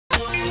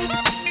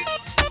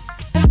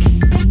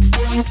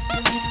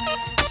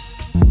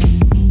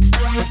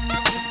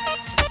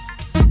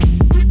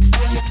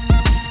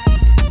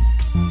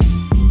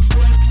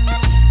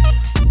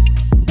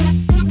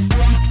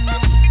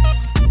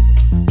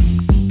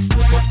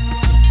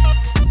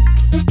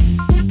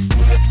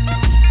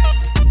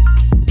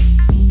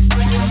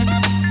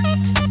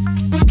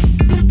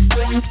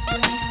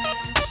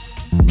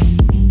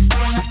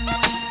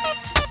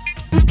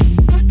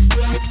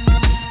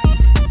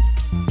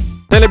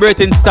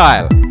celebrating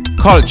style,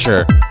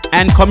 culture,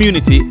 and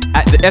community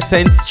at the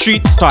Essence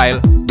Street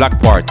Style Black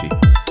Party.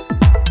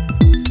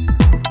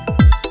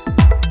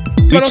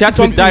 We chat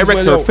with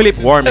director Philip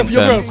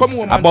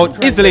Warmington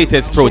about his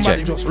latest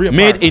project,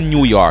 Made in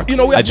New York,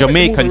 a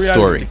Jamaican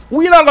story.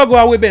 We don't go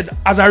out with bed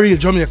as a real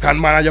Jamaican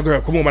man and your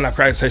girl come home and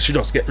cry say she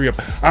just get raped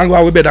and go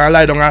out with bed and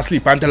lie down and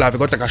sleep and tell her to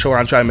go take a shower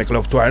and try and make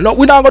love to her. No,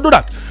 we don't go do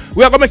that.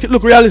 We are going to make it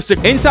look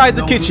realistic. Inside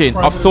the kitchen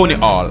of Sony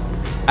Hall,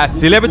 a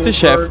celebrity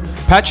chef,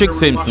 Patrick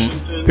Simpson,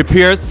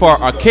 prepares for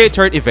a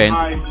catered event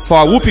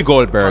for Whoopi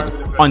Goldberg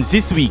on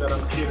this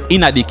week's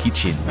In the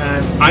Kitchen.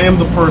 And I am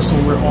the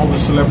person where all the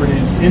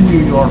celebrities in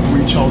New York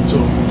reach out to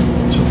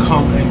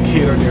come and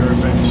cater their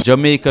events.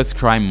 Jamaica's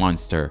crime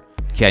monster,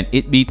 can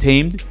it be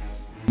tamed?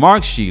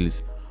 Mark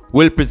Shields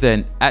will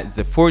present at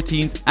the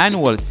 14th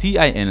annual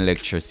CIN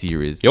lecture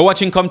series. You're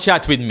watching Come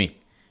Chat With Me,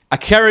 a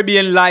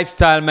Caribbean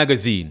lifestyle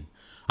magazine.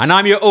 And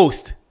I'm your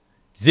host,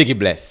 Ziggy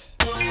Bless.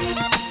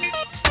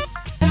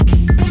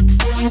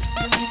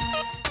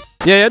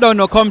 Yeah, you don't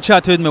know, come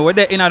chat with me. We're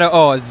there in the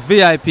house,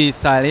 VIP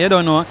style. You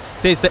don't know,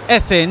 so it's the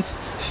Essence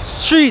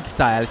Street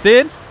Style.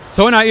 See?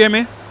 So when you hear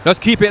me,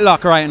 just keep it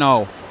locked right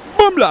now.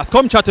 Boom blast,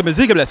 come chat with me,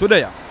 Ziggy Bless. We're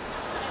there.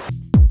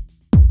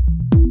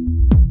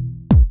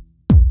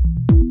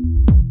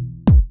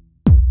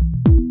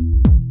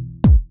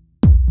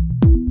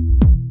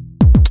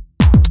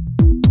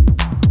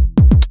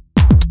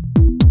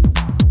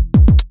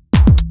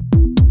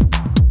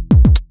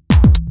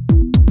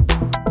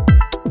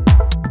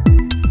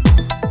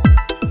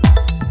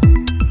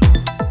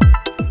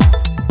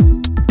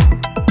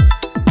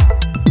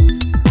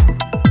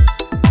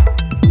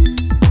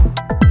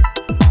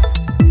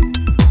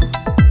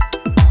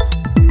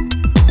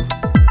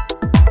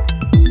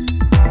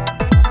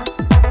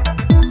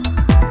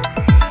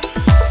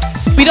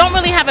 We don't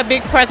really have a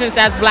big presence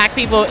as black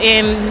people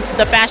in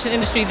the fashion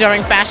industry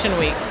during Fashion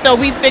Week. So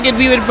we figured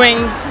we would bring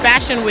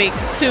Fashion Week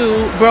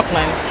to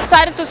Brooklyn.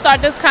 Decided to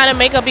start this kind of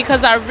makeup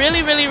because I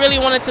really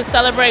wanted to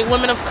celebrate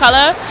women of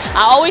color.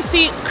 I always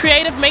see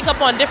creative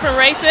makeup on different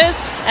races,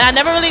 and I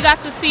never really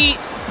got to see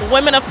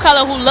women of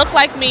color who look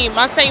like me,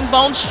 my same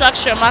bone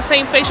structure, my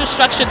same facial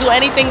structure, do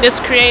anything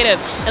this creative.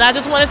 And I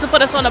just wanted to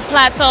put us on a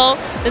plateau,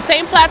 the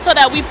same plateau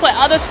that we put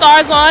other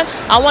stars on.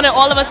 I wanted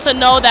all of us to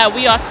know that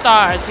we are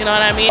stars, you know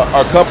what I mean?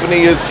 Our company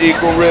is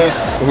Equal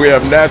Risk. We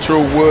have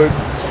natural wood.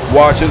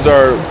 Watches,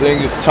 our thing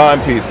is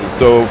timepieces.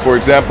 So for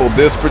example,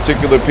 this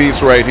particular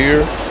piece right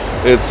here,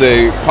 it's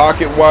a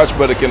pocket watch,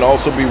 but it can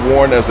also be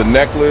worn as a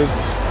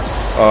necklace,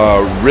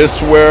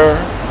 wristwear,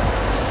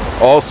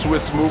 all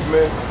Swiss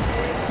movement.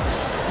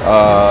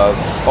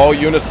 All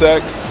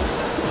unisex,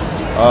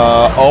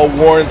 all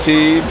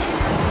warranted,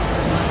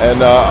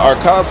 and our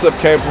concept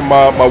came from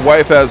my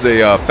wife has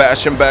a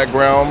fashion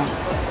background,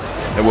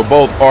 and we're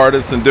both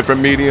artists in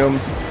different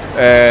mediums,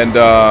 and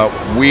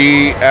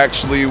we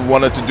actually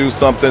wanted to do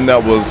something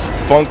that was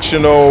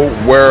functional,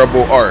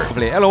 wearable art.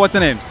 Hello, what's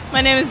your name? My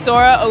name is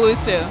Dora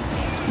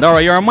Owusu.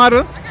 Dora, you're a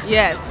model?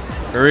 Yes.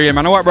 Really,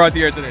 man, what brought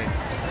you here today?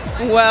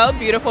 Well,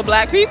 beautiful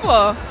black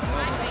people.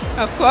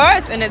 Of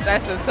course, in its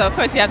essence. So of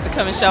course you have to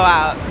come and show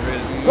out.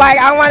 Like,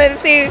 I wanted to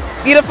see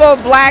beautiful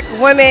black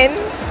women.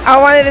 I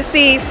wanted to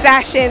see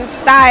fashion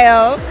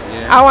style.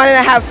 Yeah. I wanted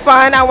to have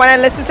fun. I wanted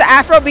to listen to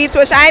Afro beats,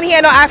 which I ain't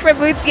hear no Afro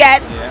beats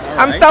yet. Yeah,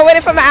 I'm still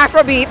waiting for my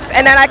Afro beats,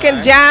 and then I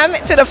can jam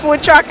to the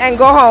food truck and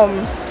go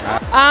home.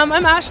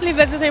 I'm actually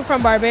visiting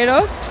from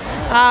Barbados.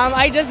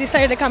 I just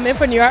decided to come in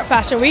for New York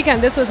Fashion Week,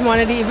 and this was one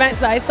of the events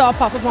that I saw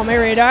pop up on my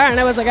radar, and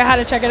I was like, I had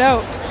to check it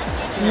out.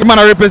 You man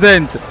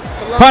represent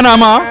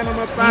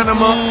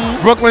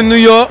Panama, Brooklyn, New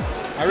York.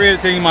 A real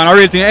thing, man, a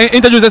real thing.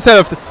 Introduce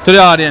yourself to the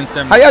audience.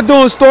 Then. How y'all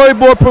doing?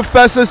 Storyboard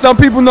Professor. Some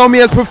people know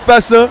me as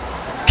Professor,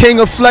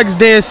 King of Flex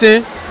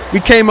Dancing. We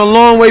came a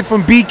long way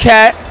from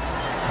B-Cat,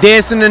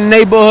 dancing in the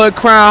neighborhood,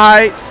 Crown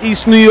Heights,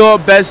 East New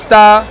York,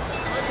 Bed-Stuy.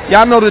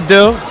 Y'all know the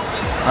deal.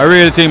 A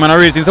real thing, man, a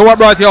real thing. So what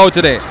brought you out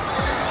today?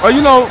 Oh,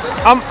 you know,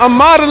 I'm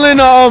modeling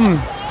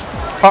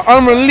a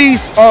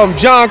unreleased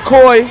John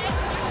Coy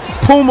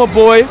Puma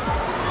boy.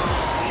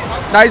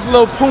 Nice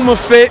little Puma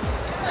fit,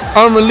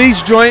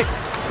 unreleased joint.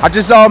 I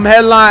just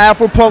headline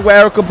Afro Punk with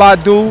Erykah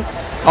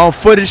Badu.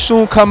 Footage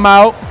soon come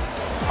out.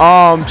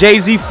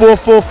 Jay-Z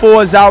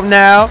 444 is out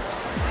now.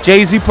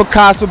 Jay-Z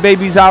Picasso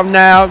Baby's out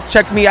now.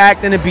 Check me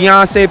acting in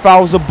Beyonce If I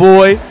Was a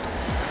Boy.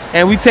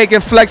 And we taking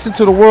flexing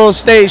to the world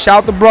stage.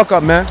 Shout out to Bruck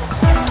up, man.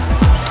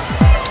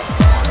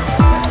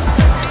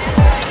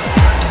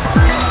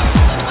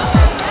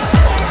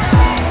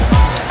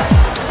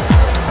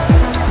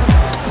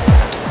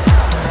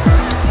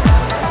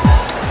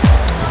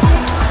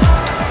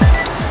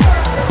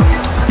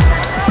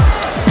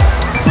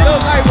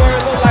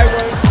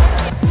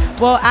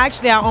 Well,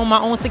 actually, I own my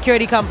own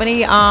security company,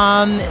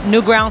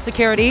 New Ground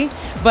Security,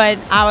 but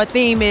our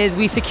theme is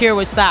we secure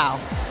with style.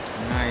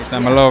 Nice, I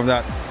love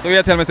that. So you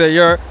tell me, say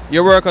your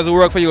workers who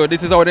work for you,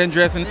 this is how they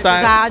dress in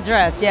style? This is how I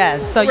dress,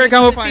 yes. So Where you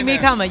can we never find see me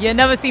that? coming. You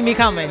never see me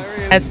coming.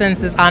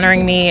 Essence is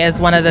honoring me as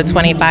one of the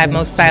 25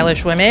 most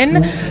stylish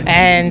women,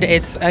 and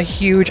it's a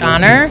huge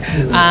honor,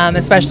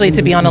 especially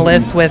to be on a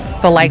list with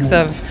the likes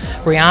of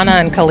Rihanna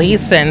and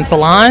Khalees and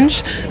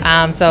Solange.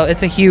 So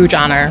it's a huge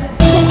honor.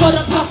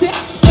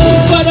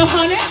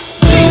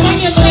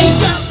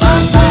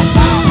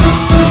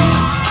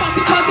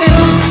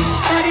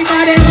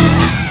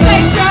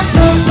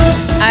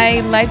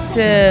 I like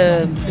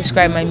to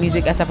describe my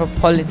music as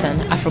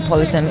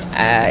Afropolitan.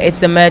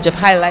 It's a merge of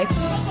high life,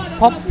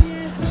 pop,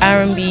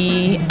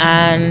 R&B,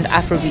 and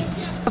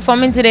Afrobeats.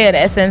 Performing today at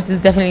Essence is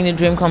definitely a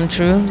dream come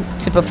true,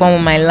 to perform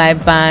with my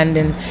live band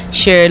and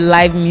share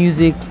live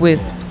music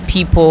with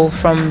people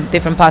from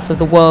different parts of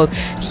the world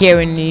here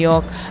in New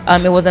York.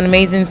 It was an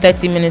amazing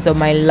 30 minutes of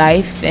my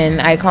life, and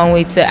I can't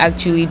wait to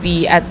actually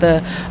be at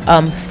the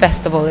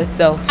festival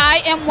itself.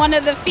 I am one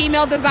of the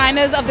female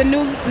designers of the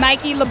new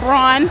Nike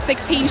LeBron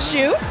 16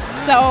 shoe.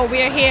 So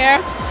we're here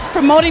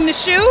promoting the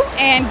shoe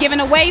and giving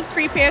away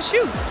free pair of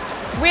shoes.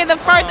 We're the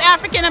first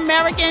African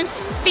American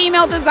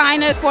female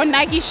designers for a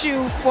Nike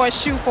shoe for a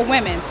shoe for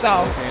women. So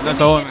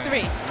that's all.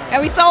 history.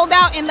 And we sold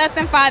out in less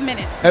than 5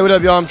 minutes. Hey, what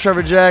up, y'all? I'm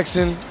Trevor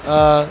Jackson.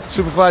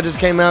 Superfly just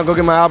came out. Go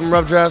get my album,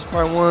 Rough Drafts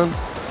Part 1.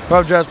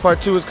 Rough Drafts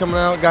Part 2 is coming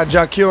out. Got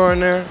Jacure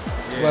in there.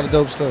 A lot of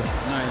dope stuff.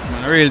 Nice,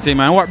 man. A real team,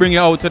 man. What bring you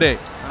out today?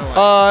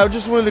 I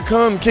just wanted to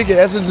come kick it.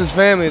 Essence is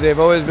family. They've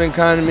always been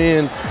kind to me,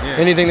 and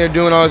anything they're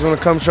doing, I always want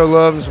to come show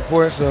love and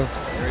support. So,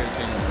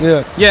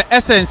 yeah. Yeah,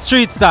 Essence,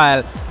 street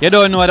style. You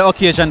don't know the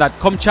occasion that.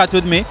 Come chat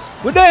with me.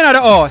 We're doing at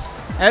the house.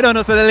 I don't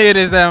know, so the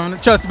ladies,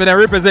 trust me, they're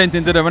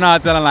representing to them and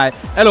not telling lie.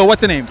 Hello,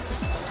 what's your name?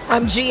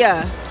 I'm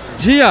Gia.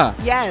 Gia?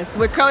 Yes,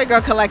 we're Curly Girl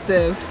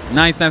Collective.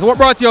 Nice, nice. What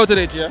brought you out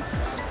today, Gia?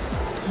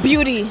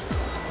 Beauty,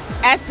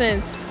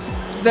 essence,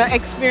 the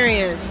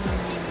experience,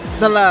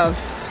 the love.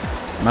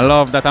 I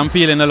love that. I'm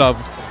feeling the love.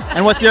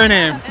 And what's your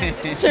name?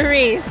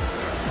 Cherise.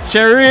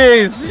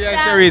 Cherise. Yeah,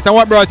 Cherise. And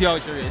what brought you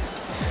out, Cherise?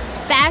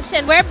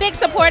 Fashion. We're big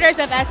supporters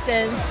of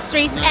Essence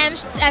Street and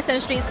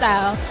Essence Street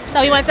Style.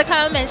 So we want to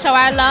come and show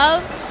our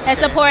love and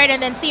support,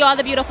 and then see all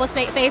the beautiful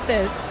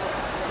faces.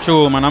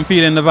 True, man. I'm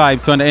feeling the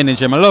vibes and the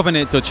energy. I'm loving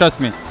it too. Trust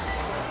me.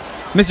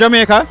 Miss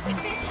Jamaica?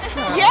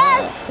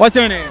 Yes. What's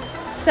your name?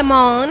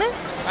 Simone.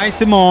 Hi,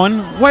 Simone.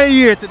 Why are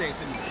you here today,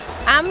 Simone?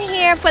 I'm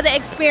here for the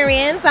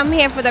experience. I'm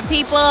here for the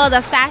people,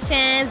 the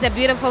fashions, the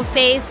beautiful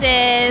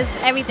faces,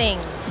 everything.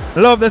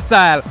 Love the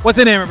style. What's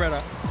your name, my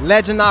brother?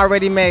 Legend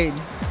already made.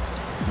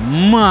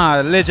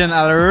 Legend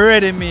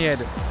already made.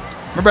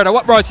 My brother,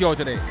 what brought you out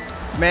today?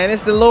 Man,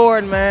 it's the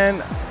Lord,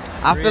 man.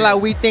 I feel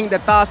like we think the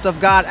thoughts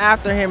of God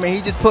after him, and he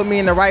just put me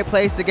in the right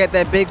place to get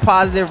that big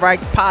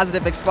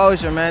positive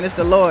exposure, man. It's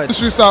the Lord. The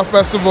Street Style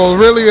Festival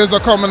really is a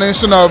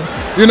combination of,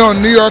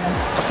 New York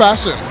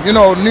fashion.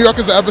 New York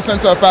is the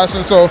epicenter of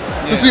fashion, so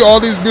to see all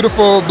these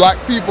beautiful black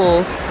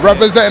people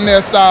representing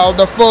their style,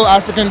 the full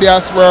African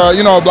diaspora,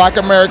 Black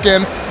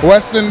American,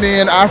 West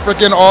Indian,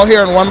 African, all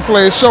here in one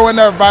place, showing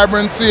their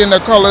vibrancy and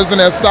their colors and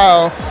their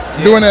style,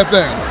 doing their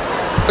thing.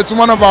 It's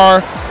one of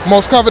our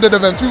most coveted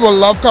events. People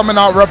love coming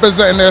out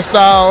representing their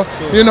style,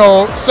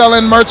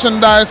 selling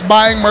merchandise,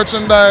 buying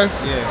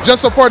merchandise,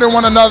 just supporting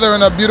one another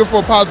in a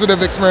beautiful,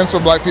 positive experience for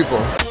black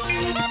people.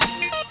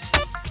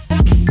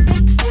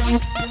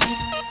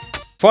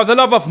 For the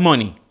love of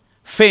money,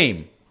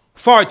 fame,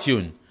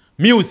 fortune,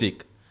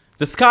 music,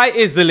 the sky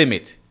is the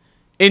limit.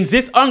 In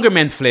this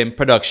Hungry Film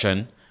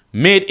production,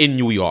 made in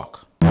New York.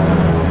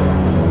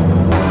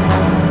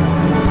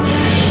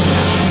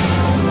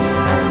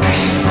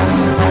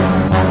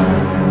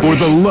 For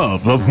the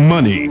love of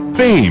money,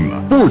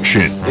 fame,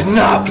 fortune.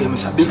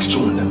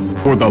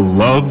 For the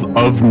love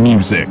of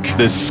music,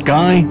 the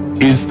sky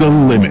is the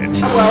limit.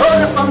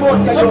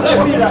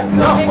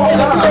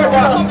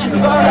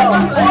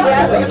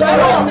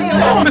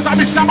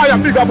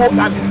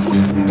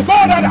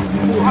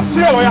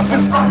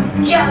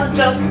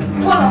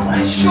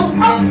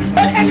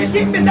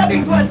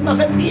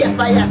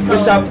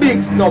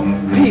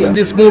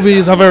 This movie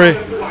is a very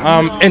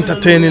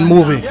entertaining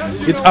movie.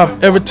 It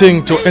have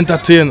everything to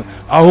entertain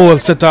a whole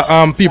set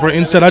of people.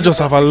 Instead of just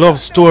have a love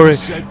story,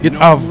 it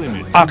have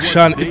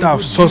action, it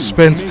have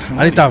suspense,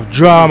 and it have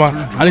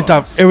drama, and it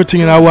have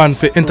everything in a one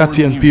for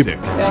entertain people.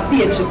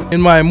 In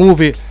my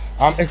movie,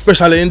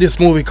 especially in this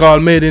movie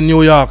called Made in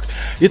New York,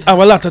 it have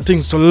a lot of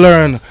things to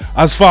learn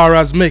as far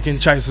as making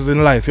choices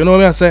in life. You know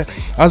what I say?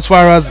 As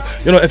far as,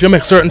 if you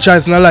make certain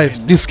choices in life,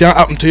 this can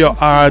happen to you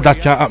or that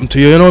can happen to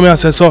you. You know what I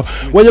say? So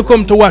when you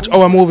come to watch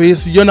our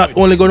movies, you're not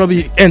only going to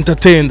be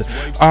entertained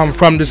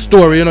from the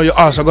story, you're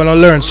also going to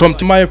learn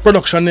something. My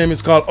production name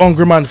is called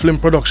Hungry Man Film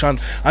Production,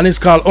 and it's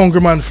called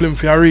Hungry Man Film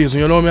for a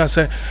reason. You know what I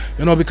say?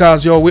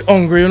 Because we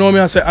hungry. You know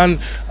what I say?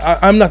 And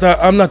I'm not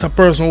a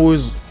person who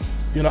is,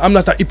 I'm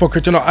not a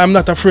hypocrite, I'm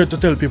not afraid to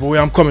tell people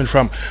where I'm coming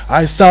from.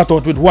 I start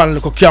out with one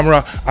little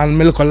camera and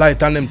my little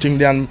light and them thing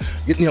there, and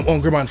it name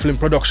Hungry Man Film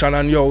Production,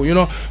 and me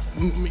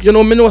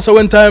know so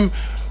when time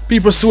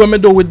people see what me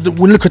do with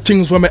little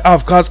things what me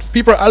have, cause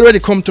people already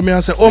come to me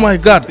and say, oh my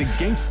God,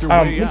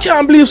 I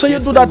can't believe so you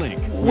do that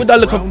with that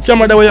little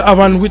camera that you have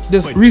and with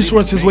the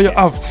resources where you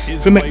have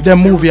to make them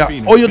movie.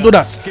 Or you do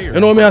that. You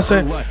know what I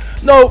say?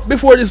 No,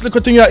 before this little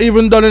thing you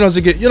even done in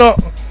Ziggy, you know,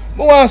 I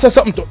want to say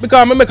something to, because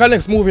I make a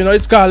next movie, you know,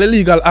 it's called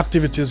Illegal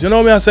Activities. You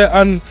know what I say?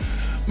 And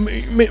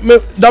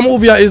the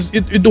movie is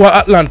it do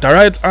Atlanta,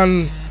 right?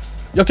 And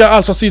you can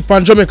also see it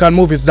on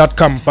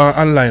JamaicanMovies.com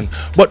online.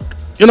 But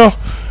you know,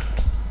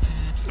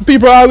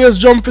 people always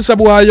jump for say,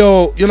 boy,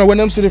 yo, you know, when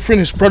them see the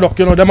finished product,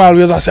 you know, them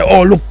always say,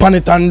 oh, look pan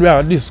it and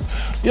this.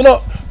 You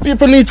know,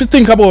 people need to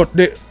think about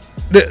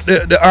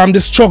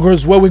the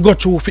struggles where we go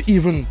through for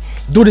even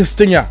do this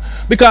thing here.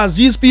 Because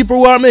these people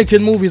who are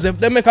making movies, if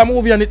they make a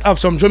movie and it have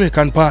some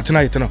Jamaican part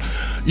tonight, you know,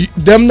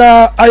 them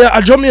now hire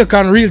a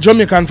Jamaican, real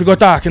Jamaican to go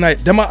talk tonight.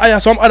 Them hire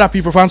some other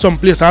people from some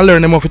place and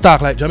learn them how to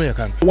talk like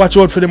Jamaican. Watch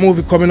out for the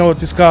movie coming out.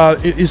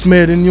 It's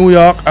made in New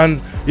York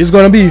and it's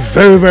gonna be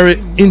very,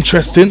 very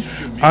interesting.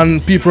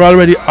 And people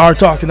already are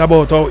talking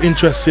about how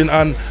interesting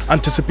and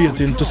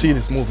anticipating to see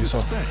this movie.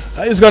 So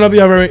it's gonna be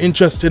a very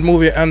interesting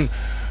movie. And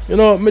you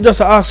know, me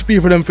just ask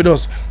people them for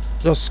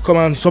just come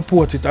and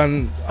support it,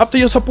 and after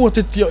you support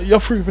it, you're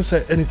free to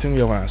say anything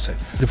you want to say.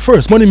 The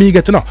first money me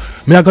get, you know,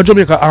 me I go to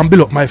Jamaica and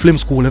build up my film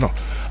school, you know,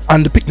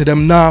 and the picnic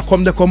them now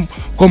come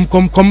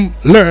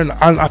learn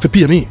and have to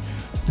pay me.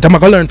 Them I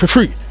go learn for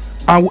free,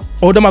 and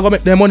how them I go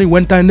make their money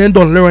when time then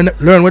don't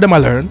learn what them I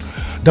learn.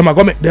 Them I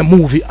go make their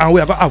movie, and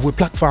we are gonna have a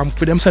platform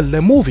for them sell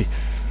their movie.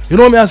 You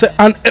know what I say?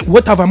 And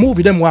whatever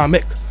movie them want to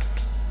make,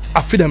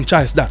 I feel them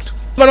choice that.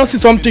 You're gonna see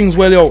some things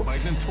where, yo,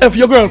 if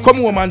your girl come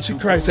home and she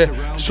cries, say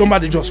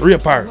somebody just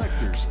rape her,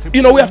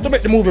 you know, we have to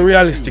make the movie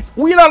realistic.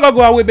 We not gonna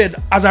go out with bed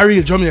as a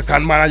real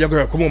Jamaican man and your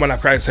girl come home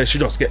and cry, say she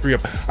just get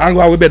raped, and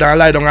go out with bed and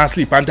lie down and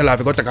sleep and tell her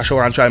to go take a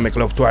shower and try and make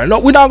love to her. No,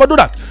 we not gonna do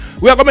that.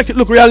 We are gonna make it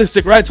look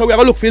realistic, right? So we are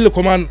gonna look for look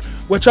man,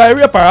 we try to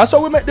rape her.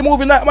 So we make the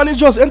movie night, man. It's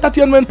just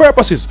entertainment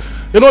purposes.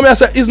 You know what I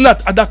say? It's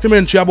not a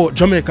documentary about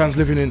Jamaicans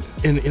living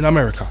in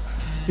America.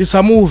 It's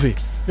a movie,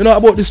 you know,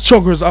 about the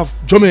struggles of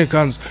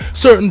Jamaicans,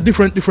 certain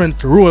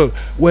different role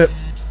where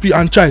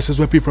and choices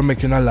where people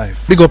make in their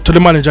life. Big up to the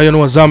manager, you know,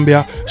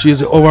 Zambia. She is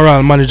the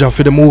overall manager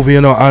for the movie,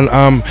 you know,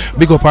 and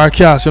big up our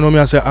cast, you know me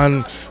I say,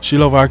 and she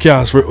love our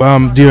cast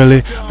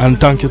dearly. And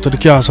thank you to the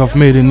cast of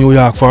Made in New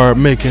York for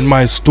making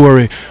my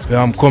story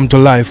come to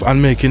life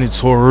and making it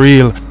so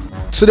real.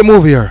 See the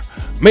movie here.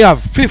 Me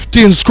have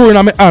 15 screw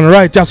in my hand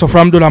right here, so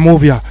from doing a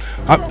movie here.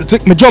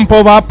 Me jump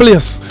over a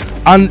place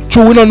and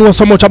true we don't know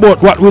so much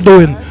about what we're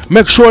doing.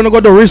 Make sure you go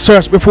do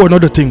research before you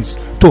do things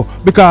too.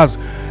 Because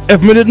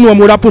if me didn't know, I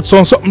would have put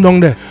something down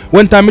there.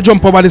 One time I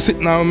jump over the seat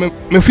now,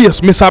 my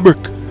face miss a brick.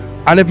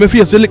 And if my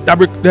face lick that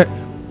brick there,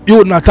 you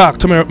wouldn't talk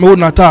to me, I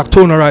wouldn't talk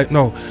to you right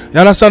now. You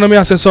understand what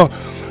I say? So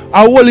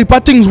a whole heap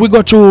of things we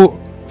go through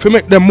to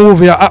make the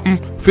movie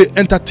happen, to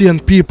entertain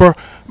people.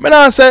 Me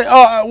not say,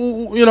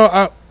 oh, you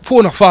know,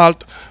 phone a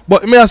fault.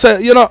 But me I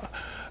say, you know,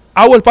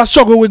 I will pass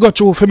struggle we go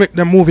through to make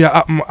the movie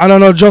happen. And I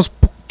know just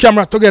put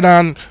camera together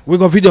and we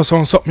go videos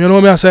on something, you know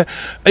what I say?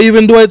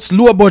 Even though it's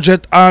low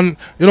budget and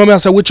you know what I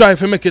say, we try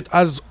to make it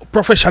as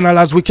professional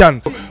as we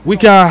can. We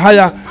can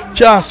hire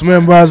cast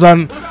members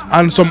and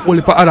some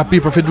only other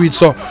people to do it.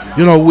 So,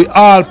 you know, we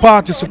all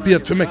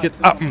participate to make it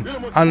happen.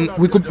 And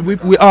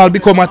we all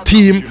become a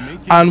team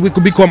and we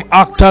could become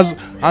actors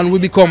and we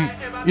become,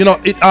 you know,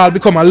 it all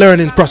become a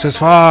learning process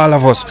for all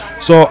of us.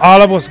 So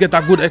all of us get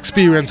a good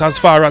experience as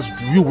far as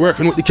you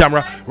working with the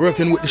camera,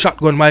 working with the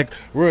shotgun mic,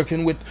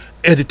 working with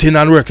editing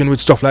and working with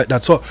stuff like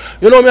that. So,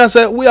 you know me I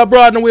say, we are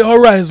broad and we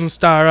horizon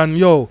star and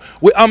yo,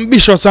 we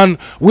ambitious and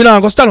we not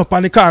gonna stand up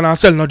on the corner and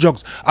sell no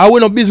drugs. And we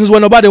no business where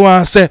nobody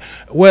wanna say,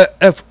 well,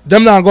 if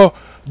them not go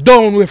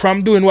down way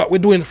from doing what we're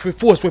doing for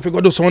force if we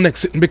go do some next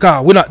sitting,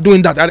 because we're not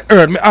doing that. And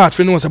heard me heart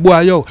for no say,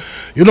 boy, yo,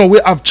 you know, we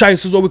have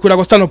choices where we could have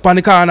go stand up on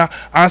the corner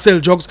and sell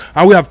drugs,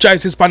 and we have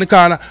choices on the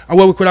corner and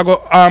where we could have go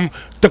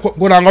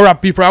go down and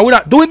rob people, and we're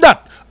not doing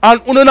that. And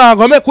we're not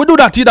gonna make we do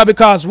that either,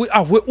 because we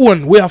have our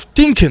own way of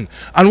thinking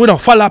and we don't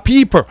follow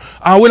people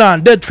and we're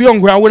not dead for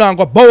hungry and we're not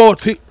gonna bow out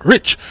for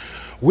rich.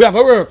 We have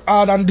to work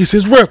hard and this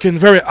is working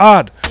very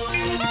hard.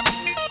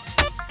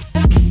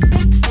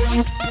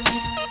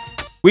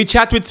 We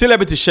chat with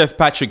celebrity chef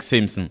Patrick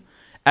Simpson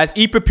as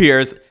he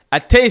prepares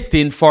a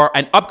tasting for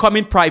an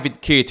upcoming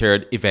private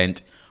catered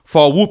event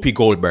for Whoopi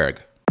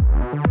Goldberg.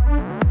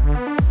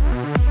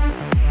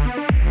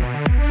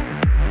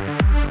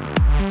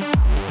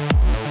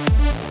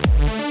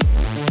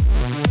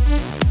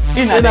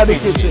 In the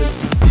kitchen.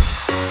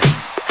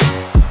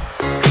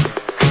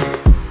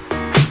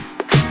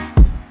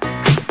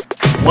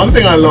 One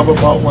thing I love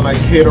about when I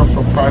cater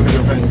for private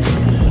events,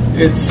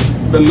 it's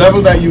the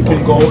level that you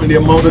can go and the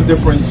amount of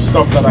different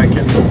stuff that I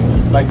can do.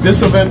 Like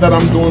this event that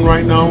I'm doing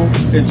right now,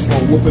 it's for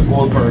Whoopi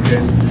Goldberg,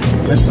 and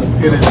listen,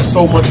 it is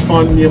so much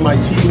fun. Me and my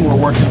team, we're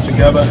working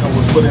together and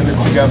we're putting it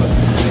together.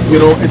 You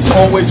know, it's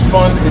always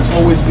fun, it's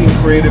always being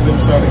creative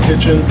inside the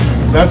kitchen.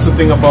 That's the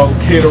thing about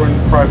catering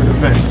private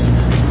events.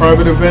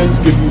 Private events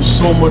give you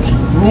so much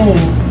room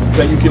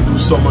that you can do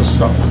so much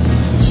stuff.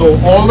 So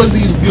all of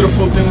these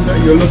beautiful things that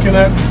you're looking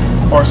at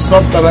are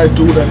stuff that I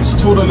do that is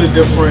totally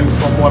different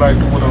from what I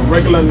do on a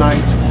regular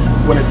night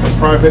when it's a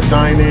private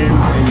dining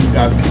and you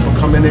got people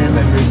coming in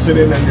and you're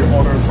sitting and you're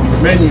ordering from the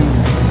menu.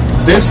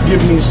 This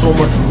gives me so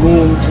much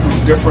room to do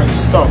different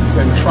stuff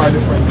and try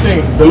different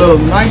things. The little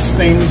nice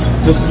things,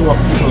 this is what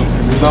people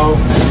love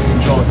and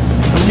enjoy.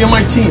 And me and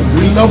my team,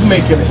 we love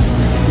making it.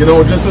 You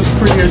know, just as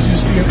pretty as you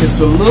see it,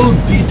 it's a little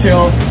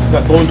detail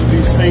that go into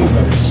these things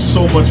that is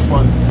so much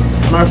fun.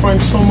 And I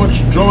find so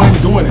much joy in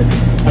doing it.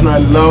 And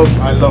I love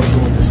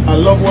doing this. I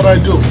love what I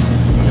do.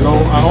 You know,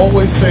 I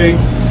always say,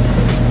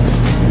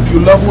 if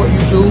you love what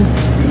you do,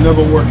 you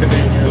never work a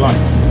day in your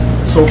life.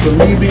 So for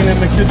me being in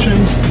the kitchen,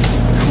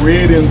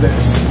 creating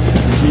this,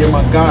 me and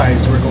my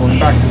guys, we're going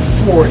back and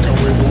forth and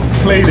we're doing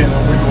plating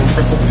and we're doing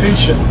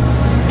presentation.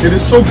 It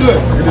is so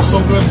good. It is so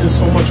good. It's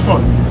so much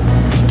fun.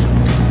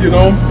 You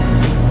know,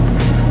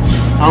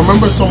 I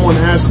remember someone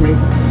asked me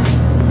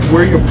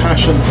where your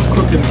passion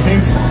for cooking came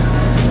from.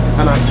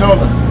 And I tell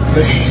them,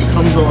 listen, it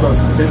came out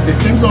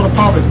of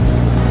poverty.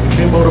 It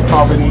came out of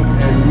poverty,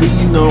 and me,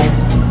 you know,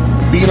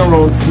 being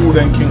around food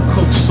and can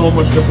cook so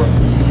much different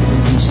cuisine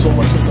and do so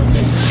much different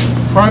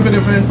things. Private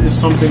event is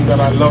something that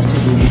I love to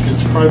do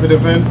because private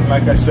event,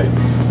 like I said,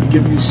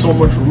 give you so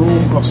much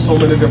room of so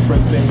many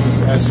different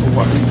things as to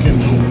what you can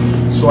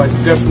do. So I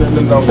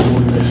definitely love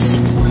doing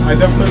this. I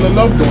definitely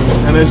love doing it.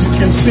 And as you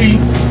can see,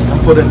 I'm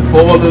putting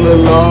all the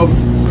little love,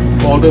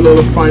 all the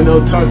little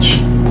final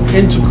touch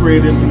into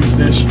creating these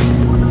dishes.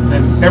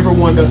 And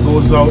everyone that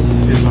goes out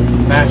is a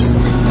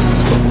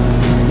masterpiece.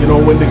 You know,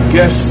 when the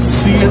guests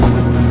see it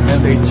and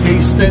they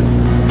taste it,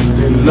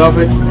 they love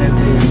it and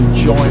they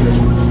enjoy it.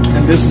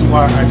 And this is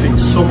why I take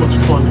so much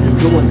fun in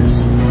doing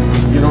this.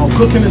 You know,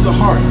 cooking is a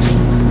art.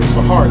 It's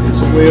a heart.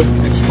 It's a way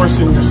of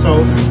expressing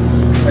yourself,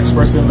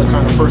 expressing the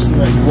kind of person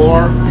that you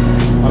are.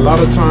 A lot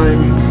of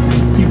time,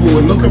 people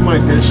will look at my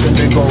dish and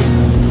they go,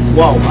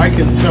 wow, I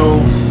can tell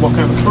what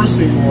kind of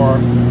person you are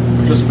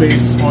just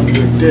based on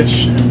your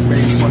dish and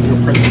based on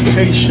your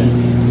presentation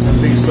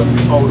and based on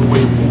how the way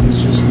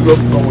things just look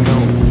going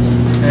on.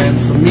 And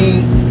for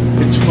me,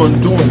 it's fun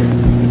doing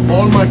it.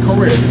 All my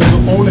career, this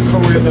is the only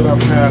career that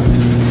I've had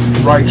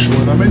right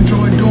through, and I'm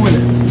enjoying doing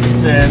it.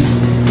 And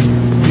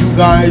you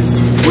guys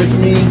with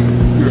me,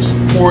 your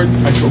support,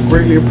 I so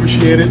greatly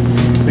appreciate it.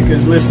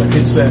 Because listen,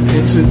 this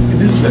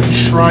is a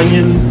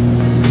trying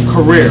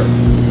career.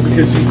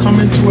 Because you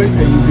come into it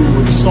and you deal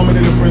with so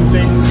many different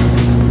things.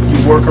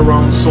 You work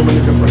around so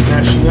many different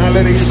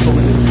nationalities, so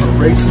many different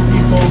races of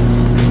people,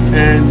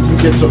 and you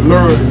get to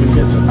learn, you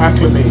get to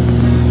acclimate.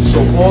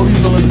 So all these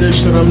little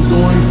dishes that I'm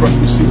doing, from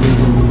you see me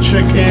doing the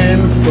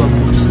chicken, from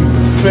you see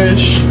the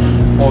fish,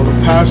 all the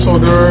past hors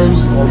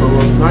d'oeuvres, all the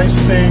little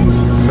nice things,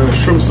 the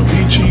shrimp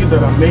ceviche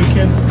that I'm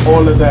making,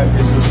 all of that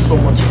is just so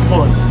much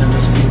fun and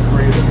just being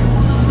creative.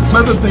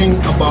 Another thing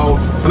about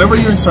whenever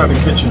you're inside the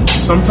kitchen,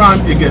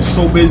 sometimes it gets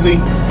so busy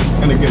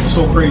and it gets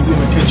so crazy in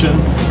the kitchen.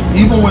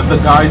 Even with the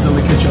guys in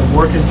the kitchen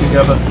working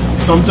together,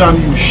 sometimes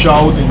you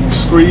shout and you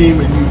scream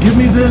and you give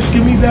me this,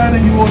 give me that,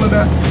 and you all of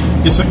that.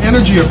 It's the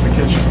energy of the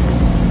kitchen.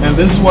 And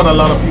this is what a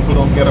lot of people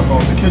don't get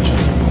about the kitchen.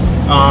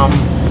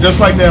 Just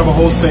like they have a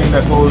whole saying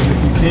that goes, if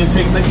you can't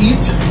take the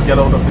eat,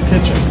 get out of the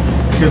kitchen.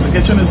 Because the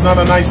kitchen is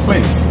not a nice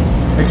place,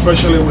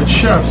 especially with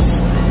chefs.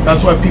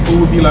 That's why people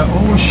would be like,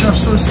 oh,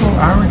 chefs are so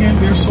arrogant,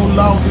 they're so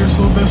loud, they're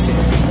so this.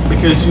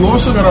 Because you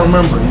also got to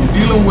remember,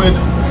 you're dealing with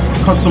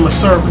customer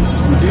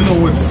service. You're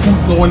dealing with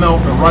food going out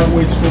the right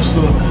way it's supposed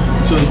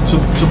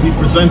to be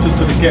presented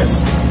to the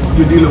guests.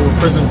 You're dealing with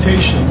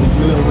presentation, you're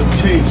dealing with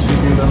taste,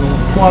 you're dealing with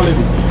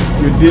quality.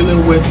 You're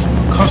dealing with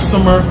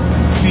customer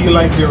feel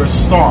like they're a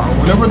star.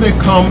 Whenever they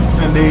come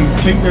and they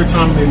take their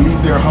time, they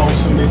leave their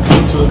house and they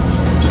come to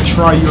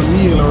try your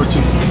meal or to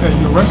eat at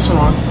your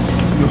restaurant,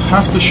 you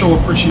have to show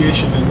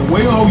appreciation. And the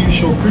way how you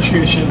show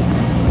appreciation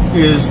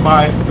is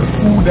by the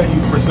food that you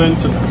present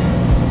to them.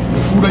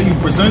 The food that you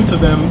present to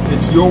them,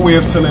 it's your way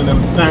of telling them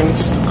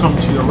thanks to come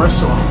to your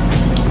restaurant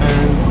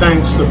and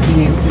thanks to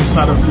being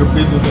inside of your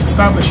business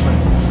establishment.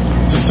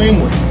 It's the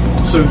same way.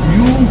 So if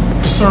you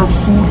serve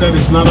food that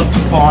is not up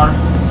to par,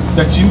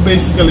 that's you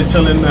basically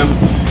telling them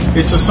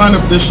it's a sign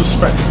of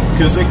disrespect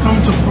because they come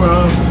to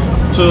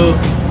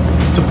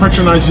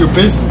patronize your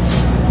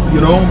business,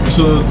 you know,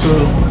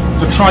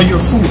 to try your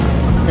food,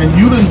 and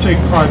you didn't take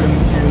pride in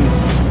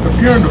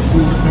preparing the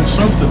food and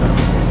serve to them.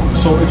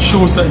 So it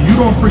shows that you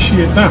don't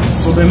appreciate them,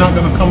 so they're not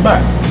going to come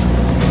back.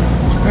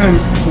 And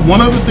one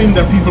other thing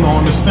that people don't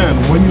understand,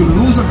 when you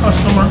lose a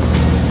customer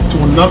to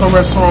another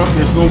restaurant,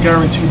 there's no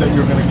guarantee that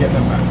you're going to get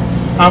them back.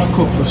 I've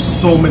cooked for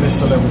so many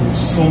celebrities,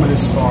 so many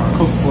stars. I've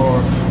cooked for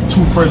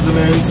 2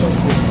 presidents, I've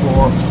cooked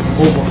for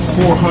over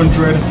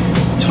 400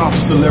 top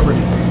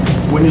celebrities.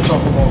 When you talk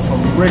about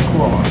from Rick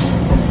Ross,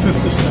 from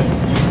 50 Cent,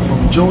 from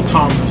Joe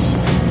Thomas,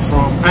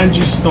 from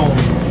Angie Stone,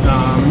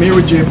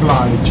 Mary J.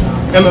 Blige,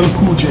 LL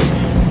Cool J,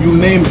 you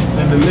name it,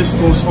 and the list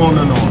goes on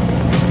and on.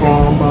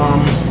 From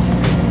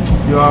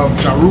you have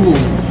Ja Rule,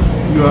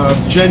 you have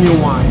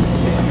Genuine,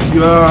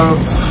 you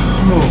have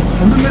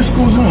and the list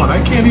goes on.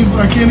 I can't even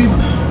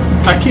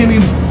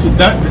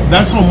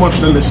that's how much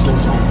the list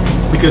goes on.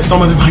 Because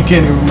some of them I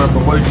can't even remember.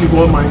 But if you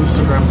go on my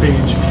Instagram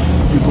page,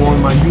 you go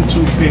on my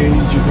YouTube page,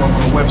 you go on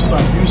my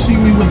website, you see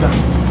me with them.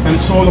 And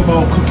it's all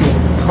about cooking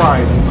with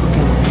pride and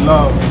cooking with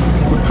love,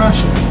 cooking with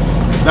passion.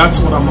 That's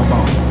what I'm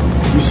about.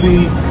 You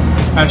see,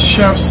 as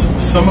chefs,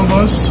 some of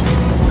us,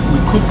 we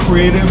cook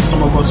creative,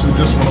 some of us, we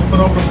just want to put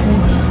out the food.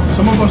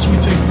 Some of us, we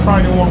take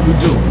pride in what we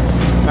do.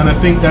 And I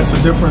think that's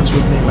the difference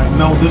with me. Like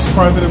now, this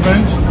private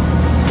event,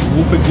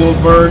 Whoopi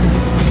Goldberg,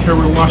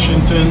 Kerry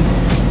Washington,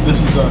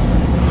 this is a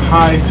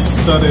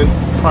high-studded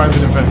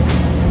private event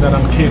that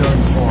I'm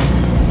catering for.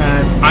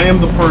 And I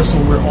am the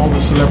person where all the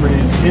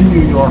celebrities in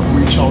New York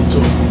reach out to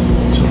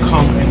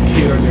come and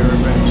cater their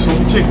event. So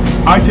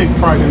I take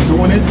pride in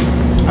doing it,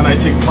 and I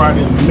take pride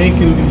in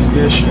making these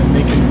dishes and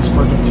making these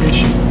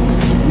presentations.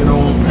 You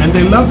know, and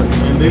they love it,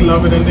 and they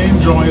love it, and they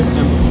enjoy it.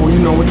 And before you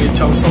know it, they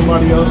tell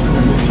somebody else, and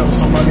then they tell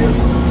somebody else,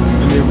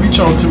 and they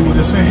reach out to me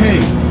to say, hey,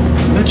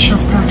 let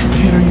Chef Patrick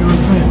cater your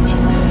event,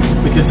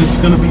 because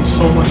it's going to be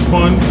so much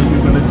fun, and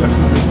you're going to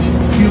definitely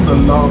feel the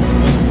love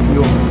and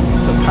feel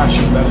the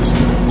passion that is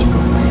given to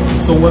it.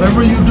 So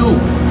whatever you do,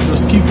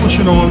 just keep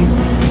pushing on,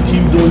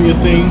 keep doing your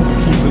thing,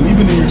 keep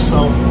believing in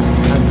yourself,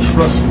 and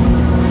trust me,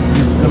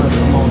 you're going to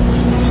come out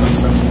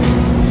successful.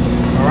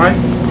 All right?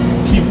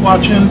 Keep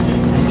watching.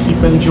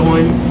 Keep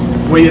enjoying.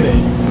 Where you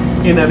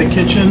in at the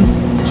kitchen,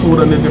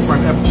 totally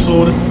different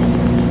episode.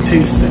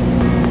 Taste it.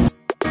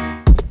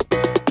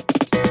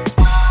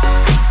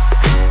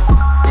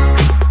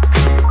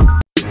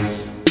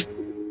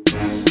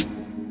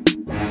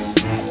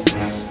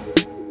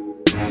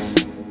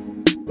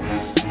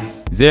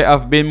 There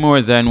have been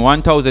more than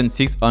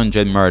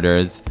 1,600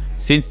 murders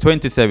since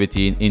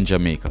 2017 in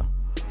Jamaica.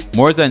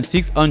 More than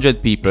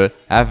 600 people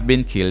have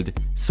been killed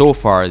so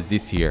far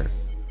this year,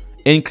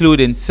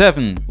 including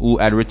 7 who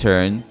had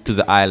returned to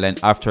the island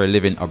after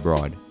living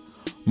abroad.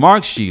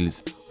 Mark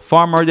Shields,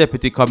 former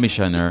Deputy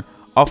Commissioner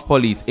of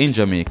Police in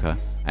Jamaica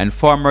and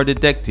former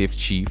Detective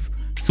Chief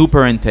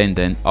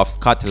Superintendent of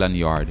Scotland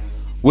Yard,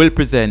 will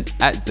present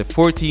at the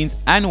 14th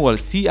Annual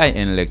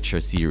CIN Lecture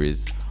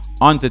Series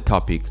on the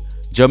topic,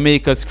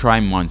 Jamaica's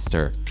Crime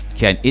Monster,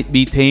 Can It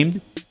Be Tamed?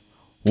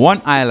 One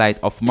highlight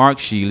of Mark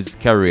Shields'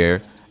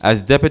 career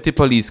as Deputy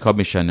Police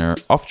Commissioner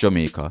of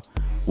Jamaica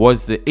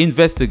was the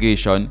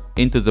investigation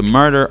into the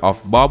murder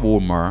of Bob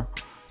Woolmer,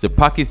 the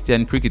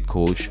Pakistan cricket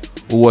coach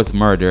who was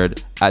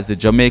murdered at the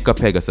Jamaica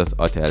Pegasus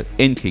Hotel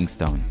in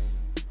Kingston.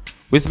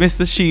 With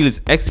Mr.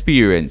 Shields'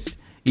 experience,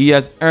 he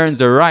has earned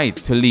the right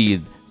to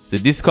lead the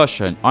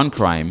discussion on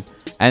crime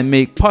and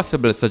make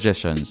possible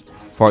suggestions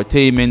for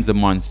taming the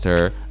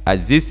monster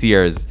at this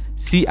year's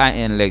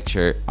CIN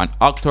lecture on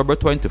October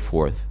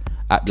 24th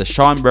at the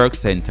Schomburg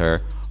Center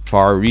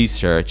for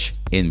Research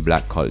in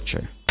Black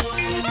Culture.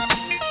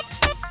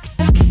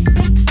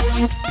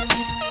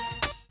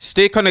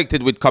 Stay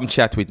connected with Come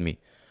Chat With Me.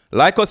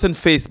 Like us on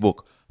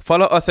Facebook,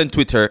 follow us on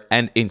Twitter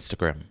and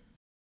Instagram.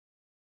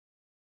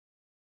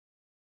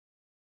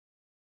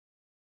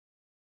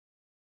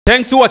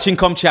 Thanks for watching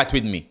Come Chat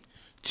With Me.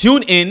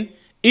 Tune in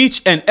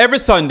each and every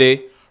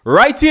Sunday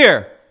right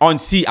here on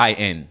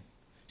CIN.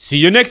 See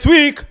you next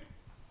week.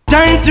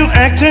 Time to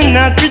act and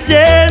not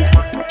pretend.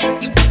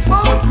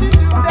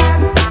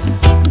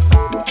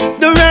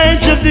 The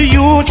rights of the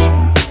youth,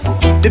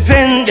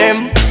 defend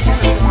them.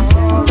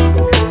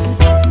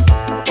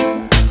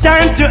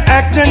 Time to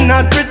act and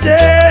not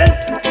pretend.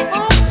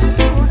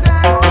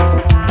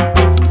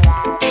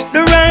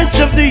 The rights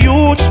of the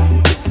youth,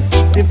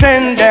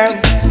 defend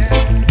them.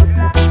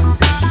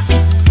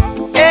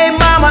 Hey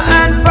mama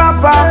and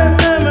papa,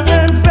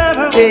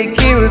 take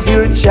care of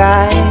your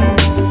child.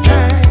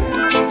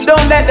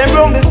 Don't let them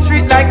roam the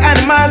street like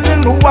animals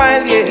in the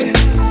wild, yeah.